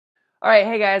Alright,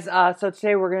 hey guys, so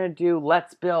today we're gonna do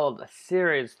Let's Build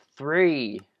Series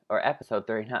 3, or Episode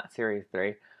 3, not Series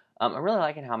 3. I'm really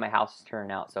liking how my house is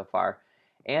turning out so far.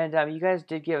 And you guys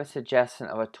did give a suggestion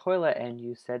of a toilet, and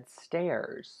you said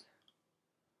stairs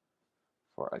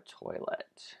for a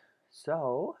toilet.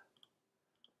 So,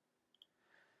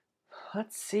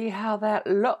 let's see how that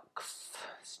looks.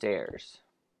 Stairs.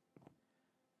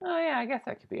 Oh yeah, I guess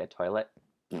that could be a toilet.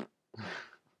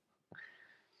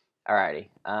 Alrighty,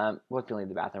 we're gonna leave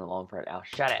the bathroom alone for right now.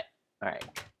 Shut it! Alright.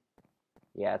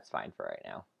 Yeah, it's fine for right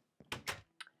now.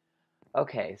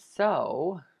 Okay,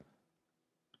 so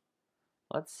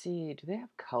let's see. Do they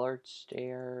have colored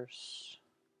stairs?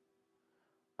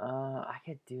 I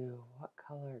could do. What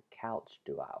color couch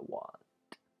do I want?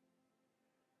 I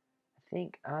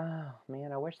think. Oh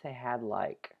man, I wish they had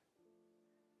like.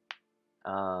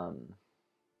 Um.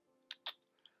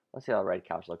 Let's see how a red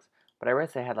couch looks. But I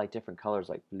wish they had like different colors,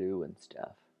 like blue and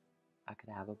stuff. I could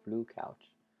have a blue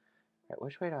couch. Right,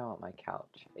 which way do I want my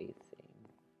couch facing?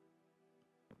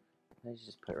 Let's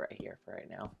just put it right here for right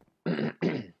now.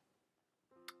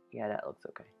 Yeah, that looks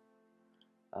okay.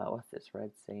 What's this?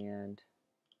 Red sand.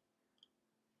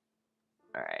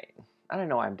 Alright. I don't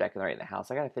know why I'm decorating the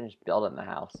house. I gotta finish building the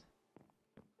house.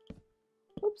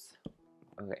 Oops.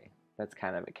 Okay, that's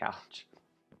kind of a couch.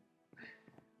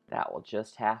 That will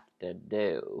just have to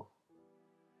do.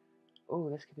 Oh,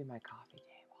 this could be my coffee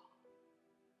table.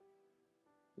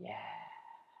 Yeah.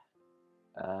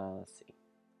 Let's see.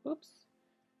 Oops.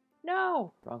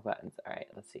 No! Wrong buttons. Alright,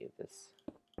 let's see if this...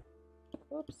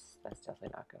 Oops, that's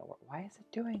definitely not gonna work. Why is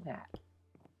it doing that?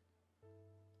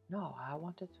 No, I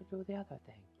wanted to do the other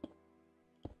thing.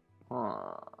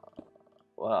 Huh.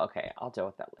 Well, okay, I'll deal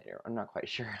with that later. I'm not quite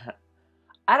sure.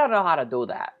 I don't know how to do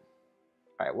that.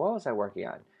 Alright, what was I working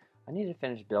on? I need to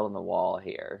finish building the wall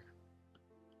here.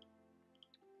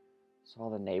 So all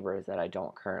the neighbors that I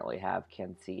don't currently have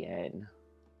can see in.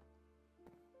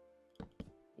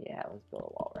 Yeah, let's build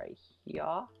a wall right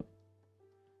here.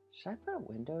 Should I put a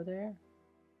window there?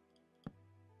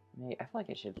 Maybe, I feel like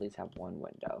I should at least have one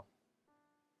window.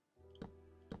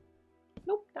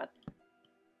 Nope, not.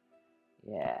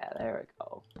 Yeah, there we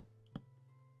go.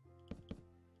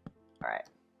 Alright.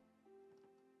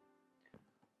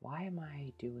 Why am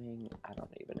I doing... I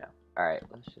don't even know. Alright,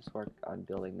 let's just work on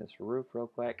building this roof real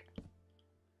quick.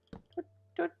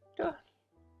 Alright.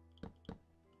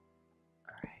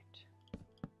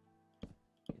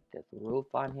 Get this roof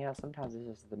on here. Sometimes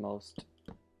this is the most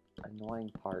annoying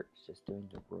part, is just doing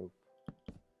the roof.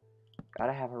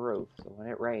 Gotta have a roof, so when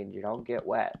it rains, you don't get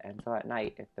wet. And so at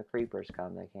night, if the creepers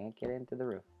come, they can't get into the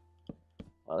roof.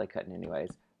 Well, they couldn't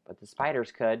anyways, but the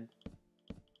spiders could.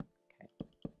 Okay.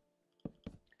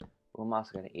 Well, I'm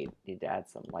also gonna need to add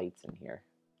some lights in here,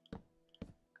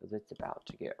 because it's about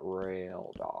to get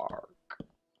real dark.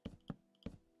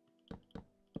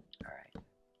 Alright.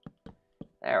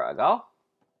 There we go.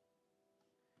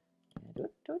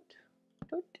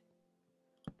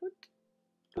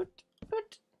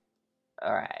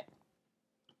 Alright.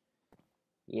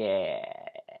 Yeah.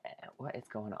 What is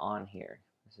going on here?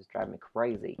 This is driving me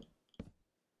crazy.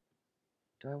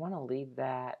 Do I want to leave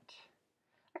that?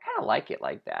 I kind of like it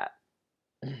like that.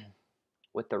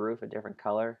 With the roof a different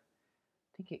color.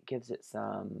 I think it gives it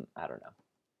some, I don't know.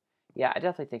 Yeah, I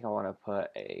definitely think I want to put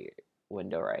a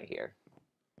window right here.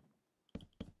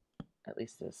 At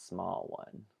least a small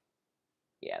one.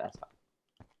 Yeah, that's fine.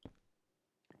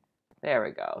 There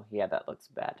we go. Yeah, that looks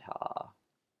better.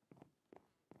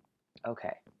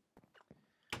 Okay.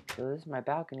 So this my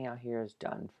balcony out here is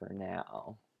done for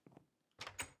now.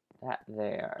 That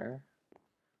there.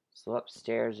 So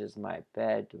upstairs is my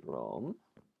bedroom.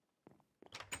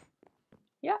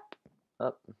 Yep.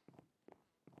 Up.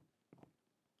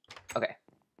 Okay.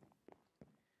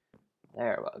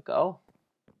 There we go.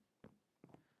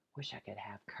 Wish I could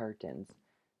have curtains.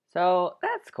 So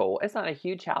that's cool. It's not a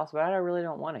huge house, but I really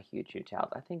don't want a huge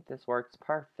house. I think this works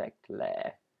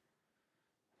perfectly.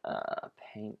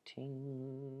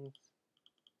 Paintings.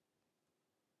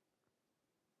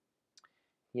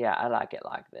 Yeah, I like it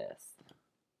like this.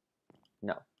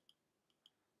 No.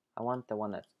 I want the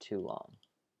one that's too long.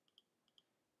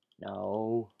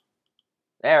 No.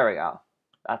 There we go.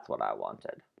 That's what I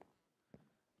wanted.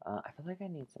 I feel like I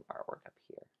need some artwork up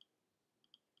here.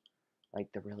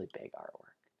 Like the really big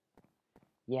artwork.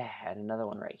 Yeah, and another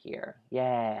one right here.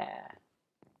 Yeah.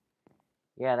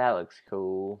 Yeah, that looks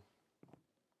cool.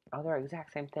 Oh, they're the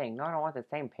exact same thing. No, I don't want the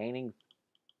same paintings.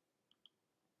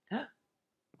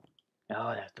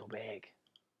 No, that's too big.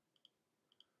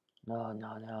 No,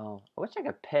 no, no. I wish I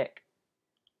could pick.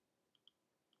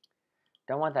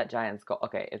 Don't want that giant skull.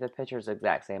 Okay, if the picture's the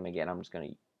exact same again, I'm just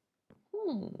gonna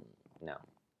No.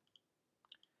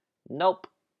 Nope.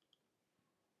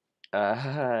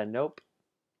 Nope.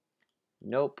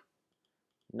 Nope.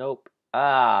 Nope.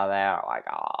 Ah, there we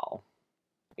go.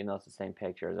 You know, it's the same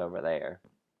picture as over there.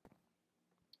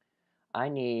 I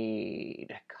need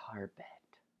carpet.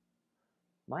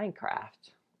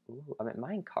 Minecraft. Ooh, I mean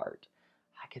minecart.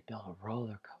 I could build a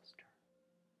roller coaster.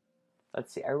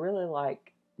 Let's see. I really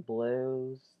like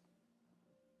blues.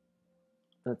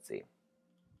 Let's see.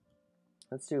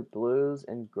 Let's do blues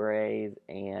and grays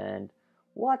and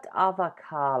what other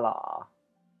color?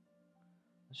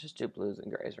 Let's just do blues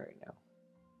and grays right now.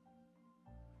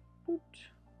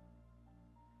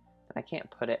 I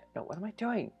can't put it. No, what am I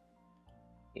doing?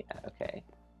 Yeah, okay.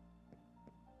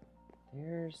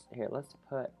 Here, let's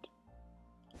put,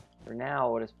 for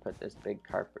now, we'll just put this big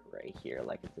carpet right here,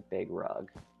 like it's a big rug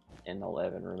in the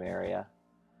living room area.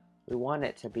 We want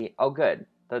it to be, oh good,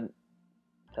 the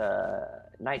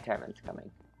nighttime is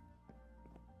coming.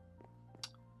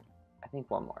 I think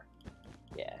one more.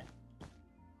 Yeah.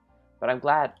 But I'm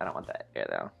glad, I don't want that here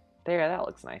though. There, that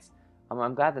looks nice.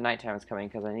 I'm glad the nighttime is coming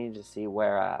because I need to see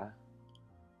where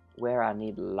I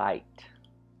need light.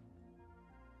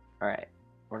 Alright,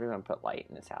 where do we want to put light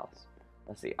in this house?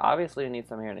 Let's see, obviously we need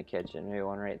some here in the kitchen. Maybe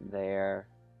one right there.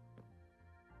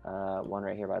 One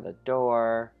right here by the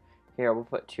door. Here, we'll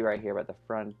put two right here by the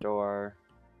front door.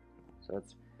 So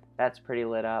that's pretty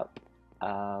lit up.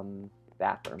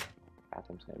 Bathroom.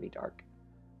 Bathroom's gonna be dark.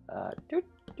 Doot,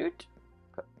 doot.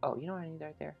 Oh, you know what I need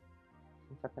right there?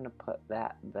 I'm gonna put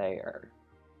that there.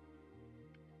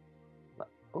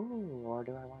 Ooh, or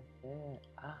do I want this?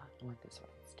 Ah, I want this one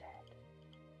instead.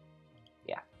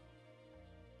 Yeah.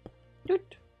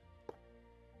 Doot.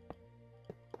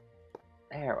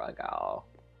 There we go.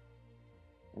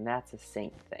 And that's a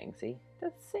sink thing, see?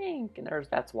 The sink, and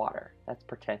that's water. That's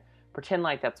pretend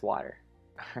like that's water.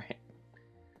 Alright.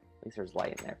 At least there's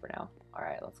light in there for now.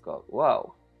 Alright, let's go.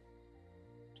 Whoa.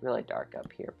 It's really dark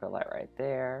up here. Put a light right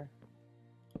there.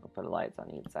 We'll put lights on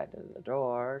each side of the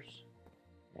doors.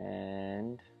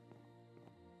 And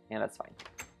yeah, that's fine.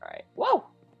 Alright. Whoa!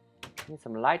 Need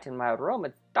some light in my room.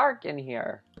 It's dark in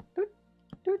here. Doot,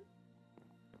 doot.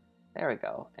 There we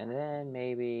go. And then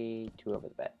maybe two over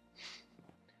the bed.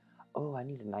 Oh, I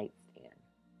need a nightstand.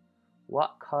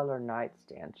 What color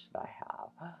nightstand should I have?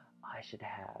 I should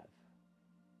have.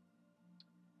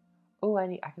 Oh,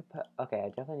 I could put, okay, I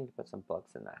definitely need to put some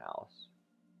books in the house.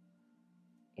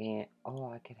 And,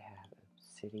 oh, I could have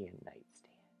obsidian nightstand.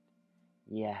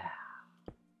 Yeah.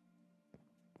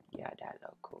 Yeah, that'd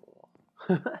look cool.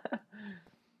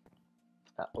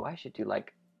 Oh, I should do,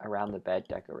 like, around the bed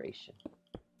decoration.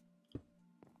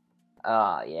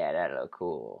 Oh, yeah, that'd look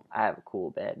cool. I have a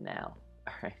cool bed now.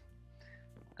 Alright.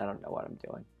 I don't know what I'm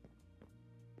doing.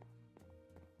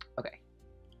 Okay.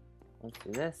 Let's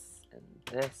do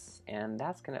this, and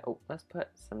that's gonna, oh, let's put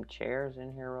some chairs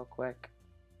in here real quick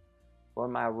for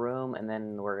my room, and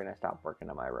then we're gonna stop working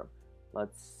on my room.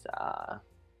 Let's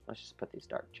just put these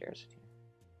dark chairs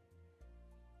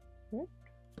in here.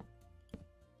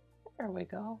 There we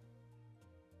go.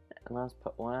 And let's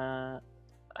put one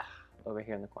over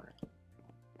here in the corner.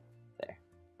 There.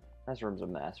 This room's a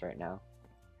mess right now.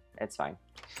 It's fine.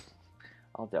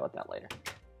 I'll deal with that later.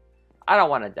 I don't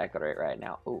want to decorate right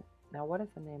now. Ooh. Now, what is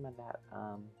the name of that?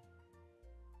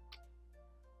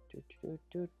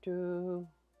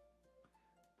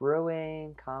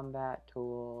 Brewing, combat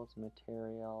tools,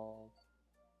 materials.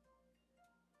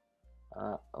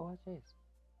 Oh, what's this?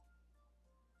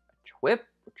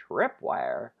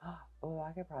 Tripwire. Oh,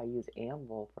 I could probably use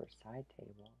anvil for side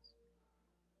tables.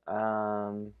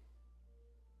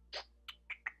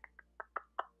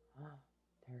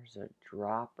 There's a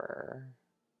dropper.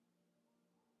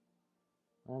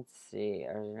 Let's see.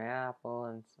 There's an apple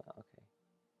and so okay.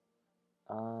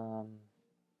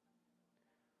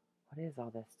 What is all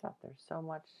this stuff? There's so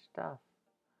much stuff.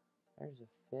 There's a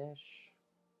fish.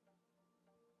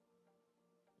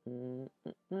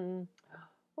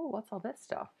 Oh, what's all this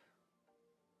stuff?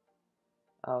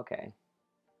 Okay.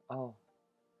 Oh,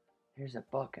 here's a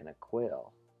book and a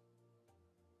quill.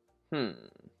 Decoration.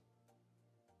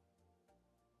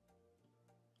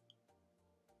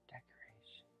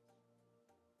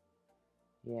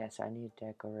 Yes, I need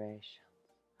decorations.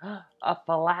 A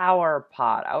flower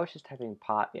pot. I was just typing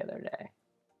pot the other day.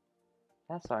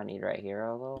 That's what I need right here.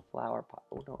 A little flower pot.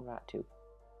 Oh, no, not two.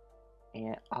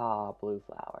 And, blue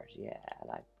flowers. Yeah, I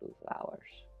like blue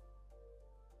flowers.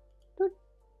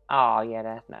 Oh, yeah,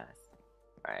 that's nice.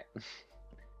 Alright.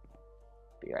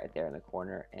 Be right there in the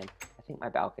corner. And I think my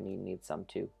balcony needs some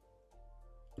too.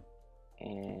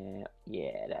 And,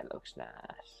 yeah, that looks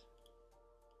nice.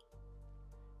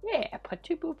 Yeah, put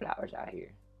 2 boo flowers out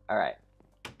here. Alright.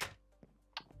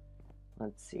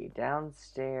 Let's see.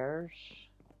 Downstairs.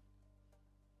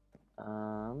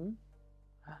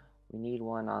 We need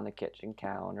one on the kitchen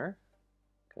counter.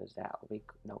 Because that will be...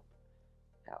 Nope.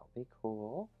 That will be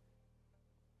cool.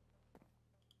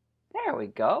 There we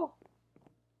go.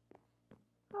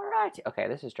 Alright. Okay,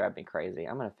 this is driving me crazy.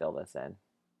 I'm going to fill this in.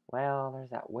 Well,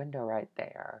 there's that window right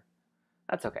there.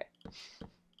 That's okay.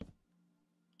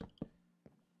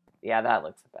 Yeah, that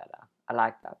looks better. I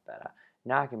like that better.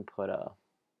 Now I can put a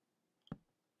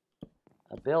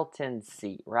built-in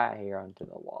seat right here onto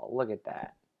the wall. Look at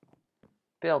that.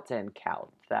 Built-in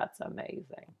couch. That's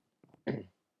amazing.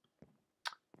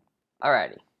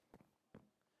 Alrighty.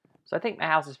 So I think my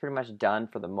house is pretty much done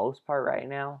for the most part right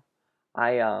now.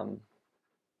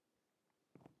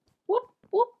 Whoop,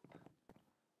 whoop.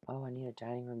 Oh, I need a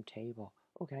dining room table.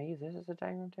 Oh, can I use this as a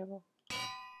dining room table?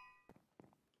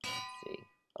 Let's see.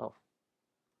 Oh.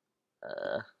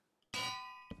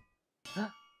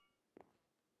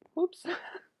 Oops.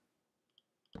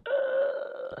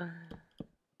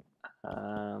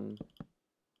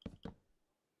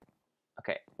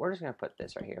 Okay, we're just gonna put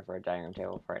this right here for a dining room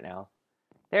table for right now.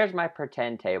 There's my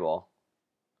pretend table.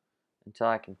 Until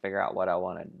I can figure out what I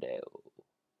want to do.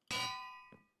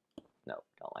 Nope,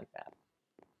 don't like that.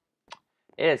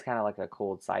 It is kind of like a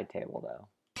cool side table, though.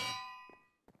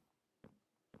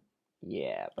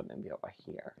 Yeah, but maybe over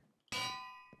here.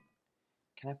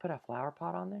 Can I put a flower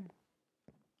pot on there?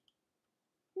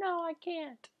 No, I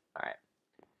can't. Alright.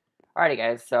 Alrighty,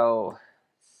 guys, so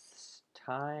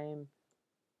time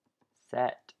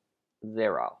set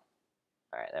 0.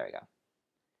 Alright, there we go.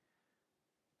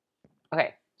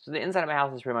 Okay, so the inside of my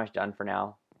house is pretty much done for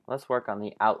now. Let's work on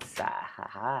the outside.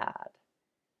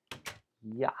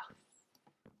 Yeah.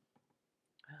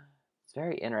 It's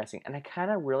very interesting. And I kind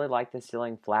of really like the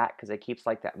ceiling flat because it keeps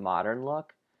like that modern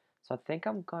look. So I think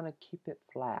I'm going to keep it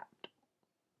flat.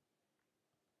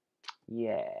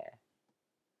 Yeah.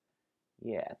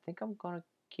 Yeah, I think I'm going to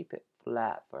keep it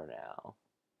flat for now.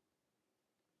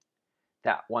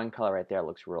 That one color right there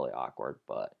looks really awkward,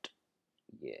 but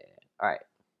yeah. Alright.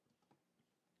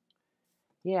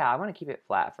 Yeah, I'm going to keep it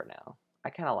flat for now.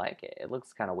 I kind of like it. It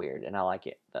looks kind of weird, and I like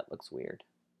it. That looks weird.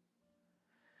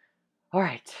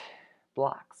 Alright.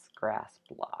 Blocks. Grass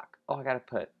block. Oh, I got to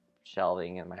put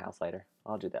shelving in my house later.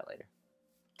 I'll do that later.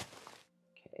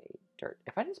 Okay, dirt.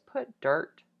 If I just put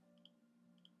dirt,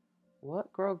 will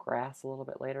it grow grass a little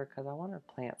bit later? Because I want to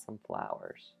plant some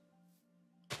flowers.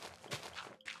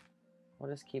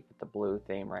 We'll just keep it the blue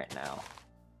theme right now.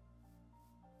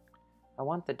 I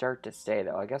want the dirt to stay,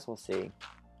 though. I guess we'll see.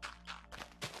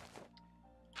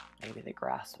 Maybe the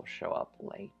grass will show up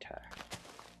later.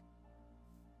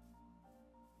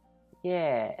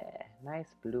 Yeah,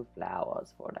 nice blue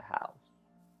flowers for the house.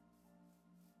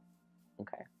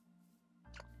 Okay.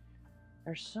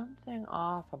 There's something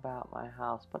off about my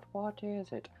house, but what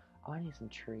is it? Oh, I need some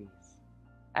trees.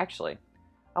 Actually,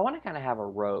 I want to kind of have a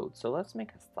road, so let's make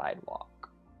a sidewalk.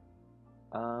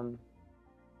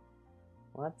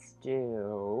 Let's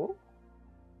do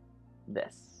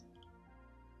this.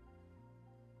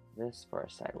 This for a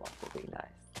sidewalk would be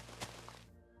nice.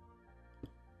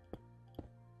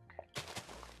 Okay.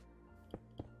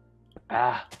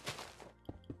 Ah.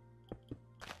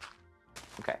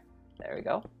 Okay, there we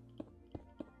go.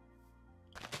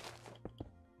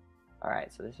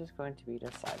 Alright, so this is going to be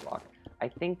the sidewalk. I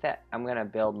think that I'm going to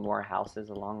build more houses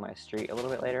along my street a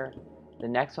little bit later. The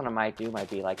next one I might do might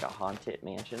be like a haunted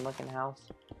mansion looking house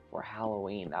for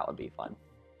Halloween. That would be fun.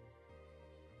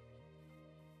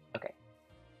 Okay.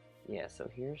 Yeah, so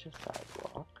here's your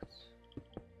sidewalks.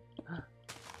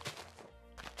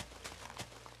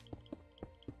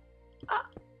 Ah.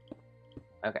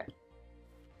 Okay.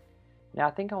 Now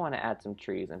I think I want to add some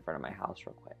trees in front of my house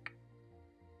real quick.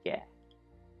 Yeah.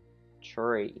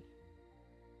 Tree.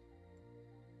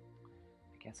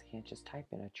 I guess I can't just type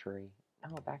in a tree.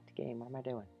 No, back to game. What am I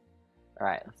doing?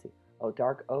 Alright, let's see. Oh,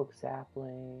 dark oak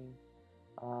sapling.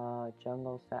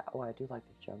 Jungle sap. Oh, I do like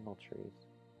the jungle trees.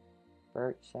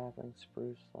 Birch sapling,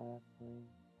 spruce sapling.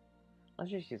 Let's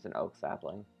just use an oak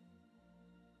sapling.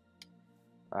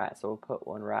 Alright, so we'll put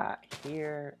one right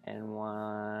here and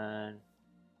one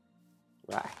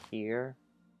right here.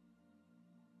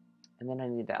 And then I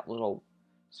need that little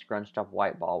scrunched up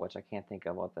white ball, which I can't think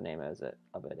of what the name of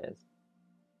it is.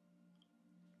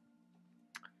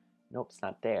 Nope, it's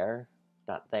not there.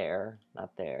 Not there.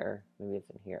 Not there. Maybe it's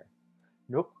in here.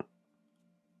 Nope.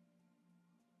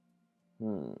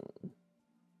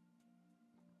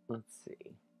 Let's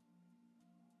see.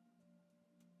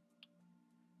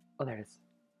 Oh, there it is.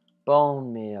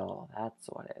 Bone meal. That's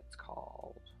what it's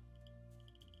called.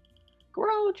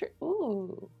 Grow tree.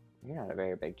 Ooh, you're not a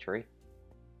very big tree.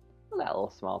 Look at that little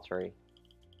small tree.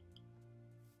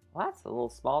 Well, that's a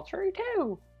little small tree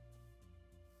too.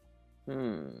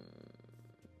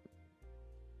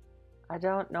 I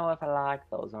don't know if I like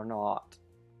those or not.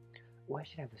 Oh, I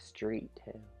should have a street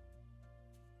too.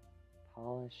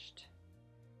 Polished.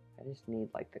 I just need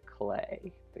like the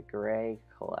clay, the gray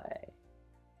clay.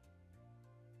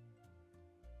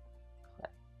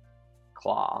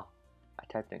 Claw. I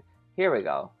typed in. Here we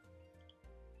go.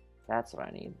 That's what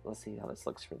I need. Let's see how this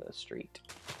looks for the street.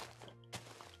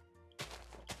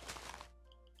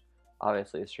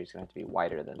 Obviously, the street's gonna have to be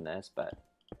wider than this, but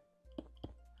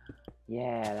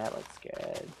yeah, that looks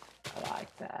good. I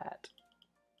like that.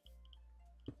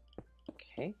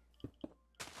 Okay.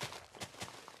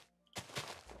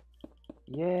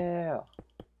 Yeah.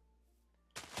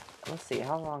 Let's see,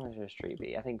 how long does your street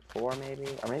be? I think 4 maybe,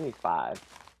 or maybe 5.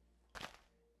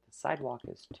 The sidewalk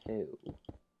is 2.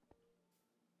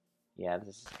 Yeah,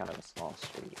 this is kind of a small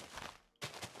street.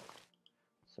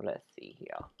 So let's see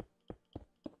here.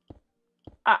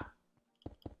 Ah!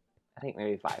 I think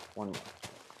maybe 5. 1 more.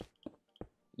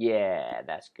 Yeah,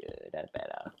 that's good. That's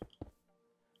better.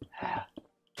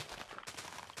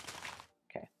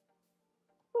 Okay.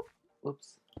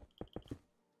 Oops.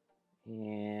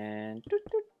 And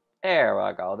there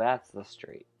we go. That's the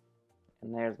street.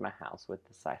 And there's my house with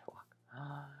the sidewalk.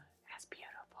 That's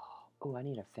beautiful. Oh, I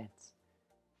need a fence.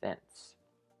 Fence.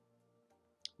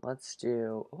 Let's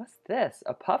do... What's this?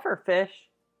 A puffer fish?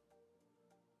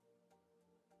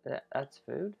 That's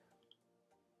food?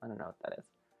 I don't know what that is.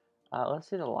 Let's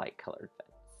do the light colored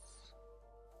fence.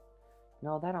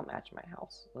 No, that don't match my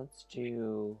house. Let's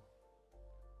do...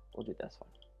 We'll do this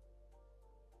one.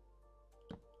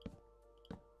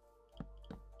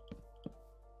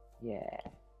 Yeah.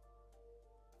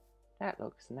 That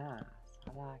looks nice.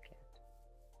 I like it.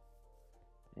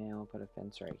 And we'll put a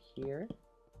fence right here.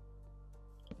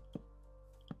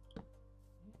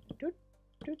 Doot,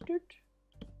 doot, doot,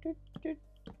 doot, doot,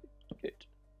 doot.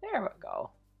 There we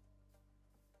go.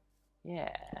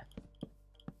 Yeah.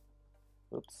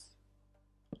 Oops.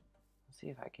 Let's see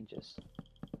if I can just...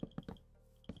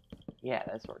 Yeah,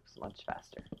 this works much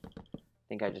faster. I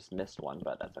think I just missed one,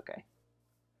 but that's okay.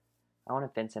 I want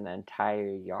to fence an entire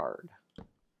yard. So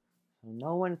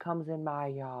no one comes in my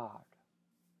yard.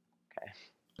 Okay.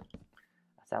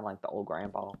 I sound like the old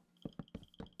grandpa.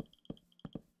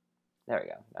 There we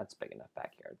go. That's big enough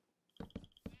backyard.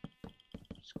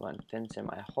 Just go and fence in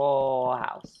my whole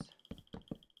house.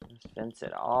 Just fence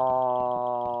it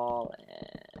all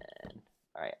in.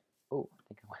 Alright. Oh, I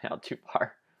think I went out too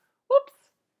far.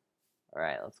 Whoops.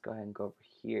 Alright, let's go ahead and go over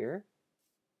here.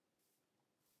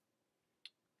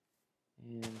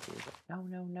 And do the... No,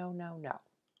 no, no, no, no.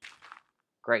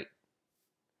 Great.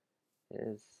 I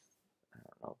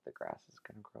don't know if the grass is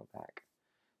going to grow back.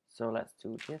 So let's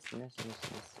do this, and this, and this,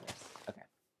 and this, and this. Okay.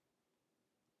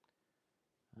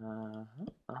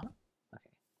 Okay,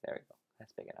 there we go.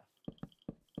 That's big enough.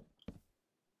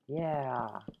 Yeah.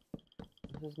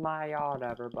 This is my yard,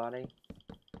 everybody.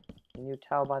 Can you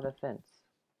tell by the fence?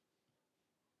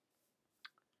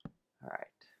 Alright.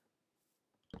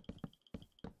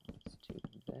 Let's do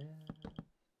this.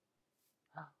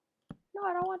 No,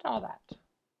 I don't want all that.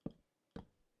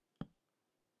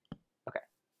 Okay.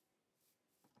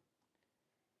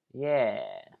 Yeah.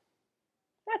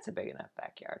 That's a big enough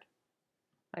backyard.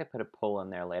 I could put a pool in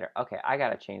there later. Okay, I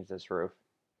gotta change this roof.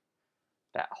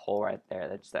 That hole right there,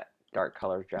 that's that dark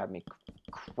color is driving me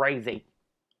crazy.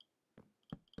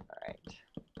 Alright.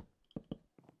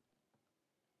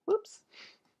 Whoops.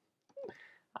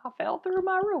 I fell through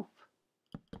my roof.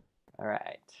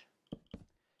 Alright.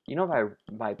 You know what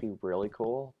might be really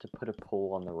cool? To put a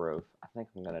pool on the roof. I think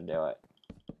I'm gonna do it.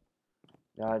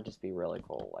 That would just be really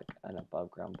cool, like an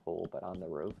above ground pool, but on the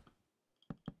roof.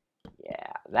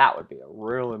 Yeah, that would be a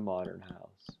really modern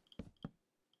house.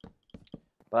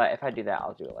 But if I do that,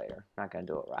 I'll do it later. I'm not gonna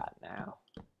do it right now.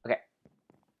 Okay.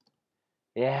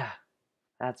 Yeah,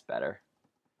 that's better.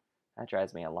 That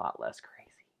drives me a lot less crazy.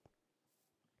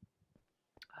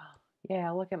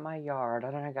 Yeah, look at my yard.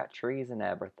 I got trees and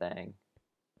everything.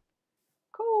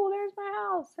 Cool, there's my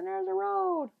house, and there's a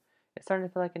road. It's starting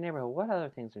to feel like a neighborhood. What other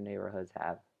things do neighborhoods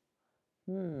have?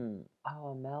 Oh,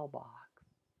 a mailbox.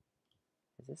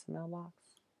 Is this a mailbox?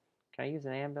 Can I use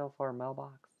an anvil for a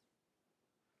mailbox?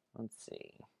 Let's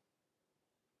see.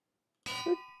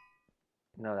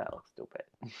 No, that looks stupid.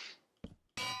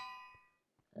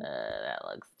 That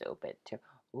looks stupid too.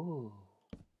 Ooh.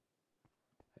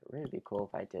 It'd really be cool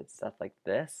if I did stuff like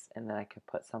this, and then I could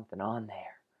put something on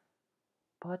there.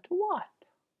 But what?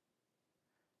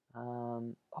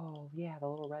 Oh yeah, the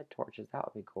little red torches, that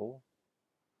would be cool.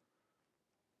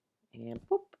 And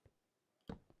boop.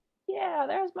 Yeah,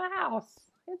 there's my house.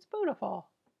 It's beautiful.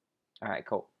 All right,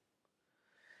 cool.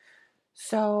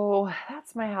 So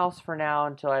that's my house for now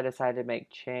until I decide to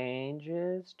make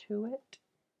changes to it.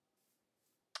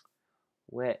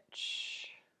 Which,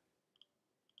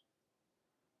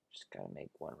 just gotta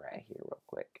make one right here real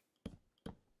quick. I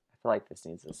feel like this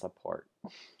needs a support.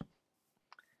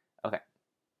 Okay.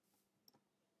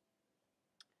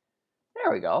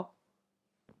 There we go.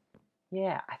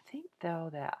 Yeah, I think though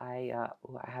that I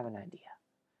have an idea.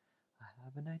 I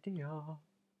have an idea.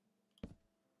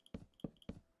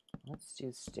 Let's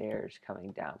do stairs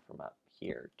coming down from up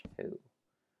here too.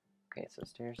 Okay, so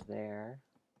stairs there.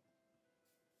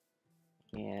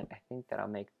 And I think that I'll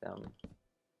make them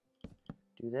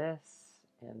do this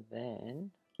and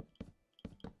then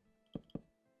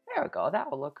there we go.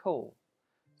 That will look cool.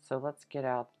 So let's get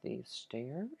out these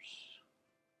stairs.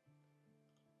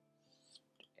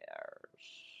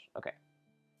 Okay.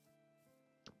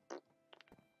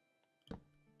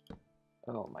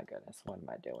 Oh my goodness, what am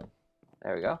I doing?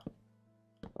 There we go.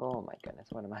 Oh my goodness,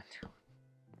 what am I doing?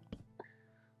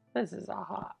 This is a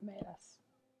hot mess.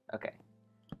 Okay.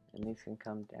 And these can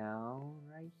come down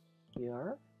right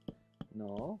here. No.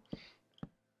 Oh,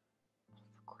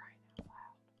 for crying out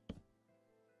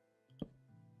loud.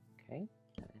 Okay.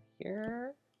 And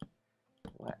here.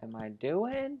 What am I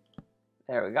doing?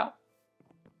 There we go.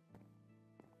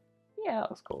 Yeah,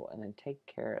 that looks cool. And then take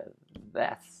care of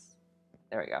this.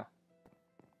 There we go.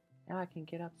 Now I can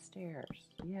get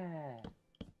upstairs. Yeah.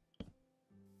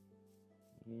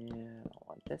 Yeah, I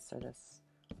want this or this,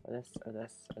 or this, or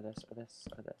this, or this, or this,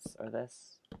 or this, or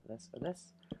this, or this, or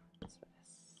this, this, or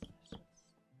this.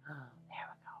 Oh, there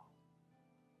we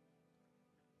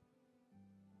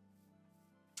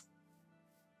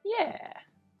go. Yeah.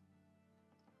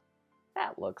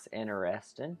 That looks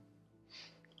interesting.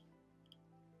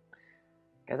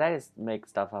 Because I just make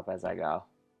stuff up as I go.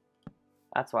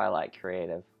 That's why I like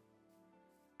creative.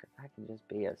 Because I can just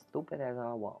be as stupid as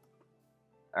I want.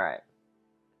 Alright.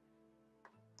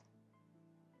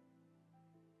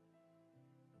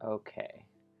 Okay.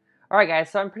 Alright guys,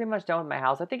 so I'm pretty much done with my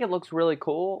house. I think it looks really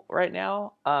cool right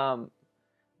now.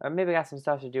 Maybe I got some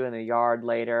stuff to do in the yard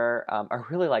later. I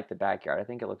really like the backyard. I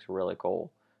think it looks really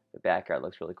cool. The backyard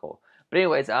looks really cool. But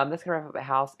anyways, that's gonna wrap up my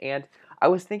house. And I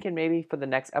was thinking maybe for the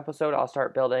next episode I'll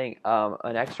start building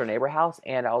an extra neighbor house,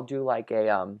 and I'll do like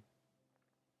a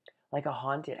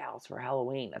haunted house for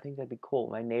Halloween. I think that'd be cool.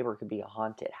 My neighbor could be a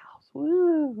haunted house.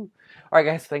 Woo! All right,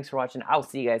 guys. Thanks for watching. I'll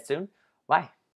see you guys soon. Bye.